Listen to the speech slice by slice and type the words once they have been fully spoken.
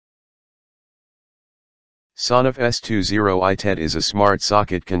Sonoff S20 ITEAD is a smart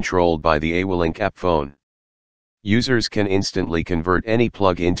socket controlled by the Ewelink app phone. Users can instantly convert any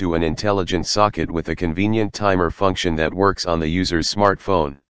plug into an intelligent socket with a convenient timer function that works on the user's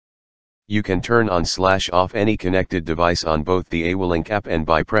smartphone. You can turn on/off any connected device on both the Ewelink app and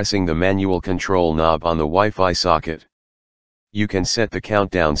by pressing the manual control knob on the Wi-Fi socket. You can set the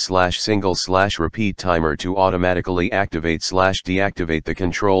countdown/single/repeat timer to automatically activate/deactivate the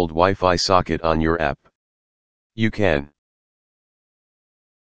controlled Wi-Fi socket on your app. You can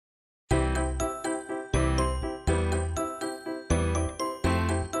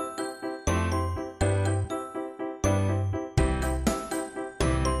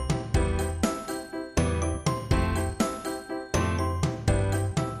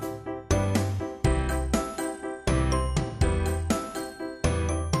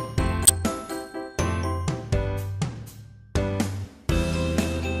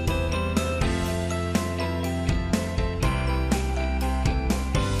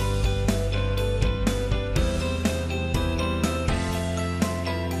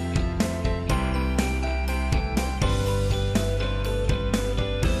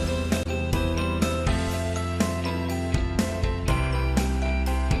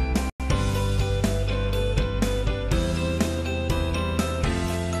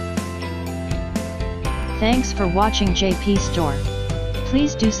Thanks for watching JP Store.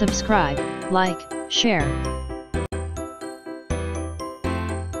 Please do subscribe, like, share.